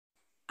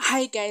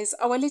Hi guys,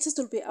 our latest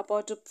will be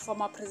about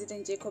former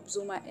President Jacob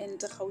Zuma and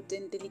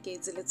Gauteng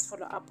delegates. Let's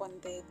follow up on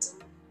that.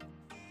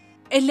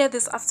 Earlier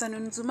this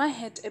afternoon, Zuma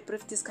had a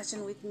brief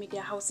discussion with media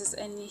houses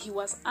and he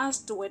was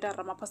asked whether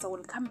Ramaphosa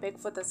will come back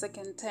for the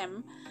second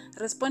term.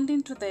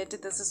 Responding to that,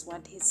 this is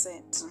what he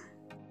said.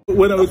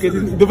 When I will get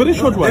in, the very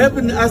short one. They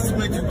haven't asked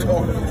me to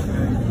talk.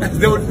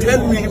 They would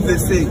tell me if they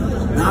say,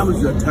 now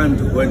is your time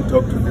to go and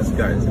talk to this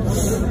guy.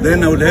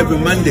 Then I would have a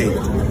mandate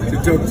to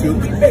talk to you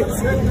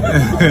guys.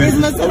 Is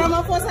Mr.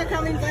 Ramaphosa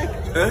coming back?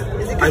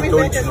 Is he coming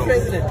back as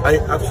president? I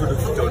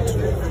absolutely don't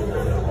know.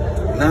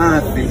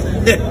 Nothing.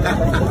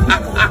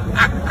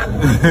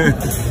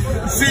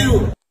 See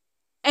you.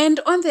 And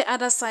on the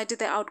other side,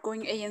 the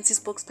outgoing ANC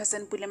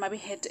spokesperson Bulemabi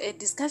had a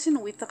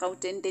discussion with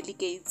Gauteng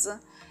delegates.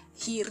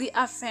 He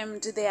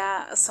reaffirmed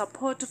their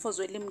support for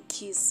Zweli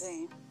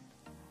Mkhize.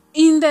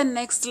 In the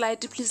next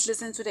slide, please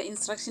listen to the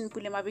instruction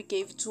Bulemabi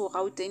gave to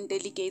Gauteng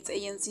delegates,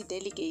 ANC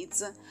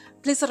delegates.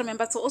 Please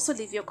remember to also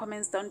leave your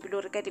comments down below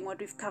regarding what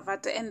we've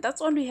covered. And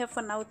that's all we have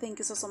for now. Thank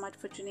you so much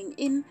for tuning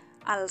in.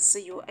 I'll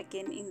see you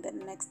again in the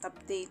next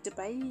update.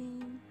 Bye.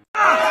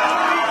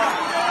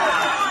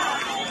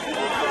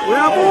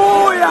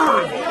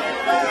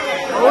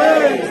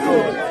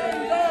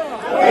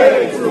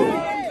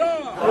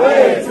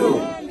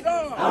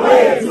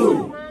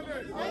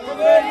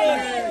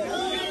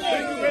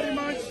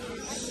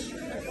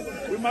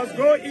 We must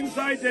go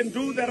inside and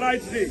do the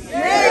right thing.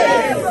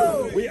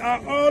 Yes. We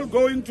are all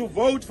going to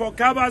vote for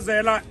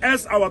Kabazela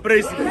as our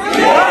president.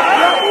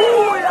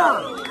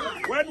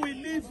 When we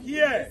leave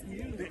here,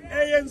 the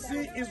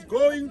ANC is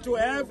going to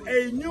have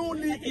a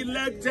newly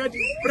elected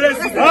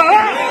president. And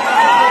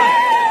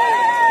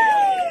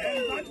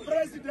that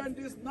president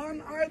is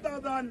none other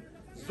than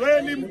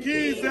Zweli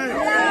Mkhize.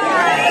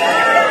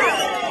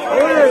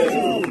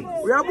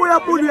 We are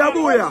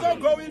also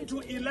going to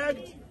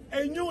elect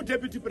a new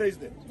deputy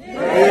president.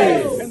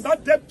 Yes. And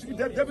that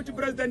deputy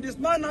president is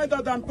none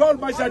other than Paul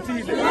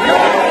Mashatile.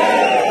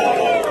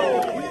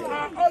 Yes. We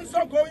are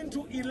also going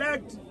to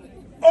elect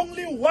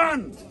only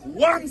one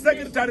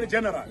secretary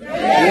general.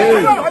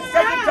 Yes. That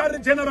secretary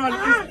general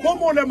is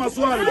Pomole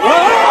Maswali.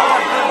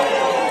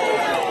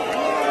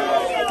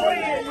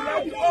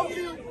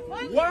 Only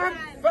one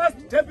first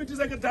deputy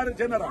secretary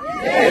general.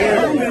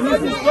 Yes.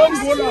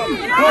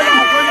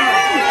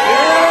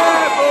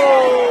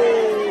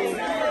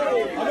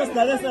 And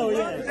that is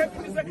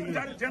Deputy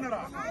Secretary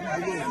General.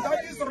 And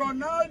that is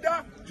Ronaldo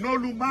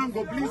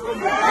Nolumango. Please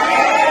come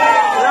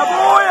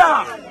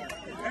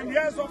And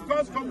yes, of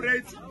course,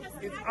 comrades,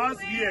 it's us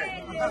here.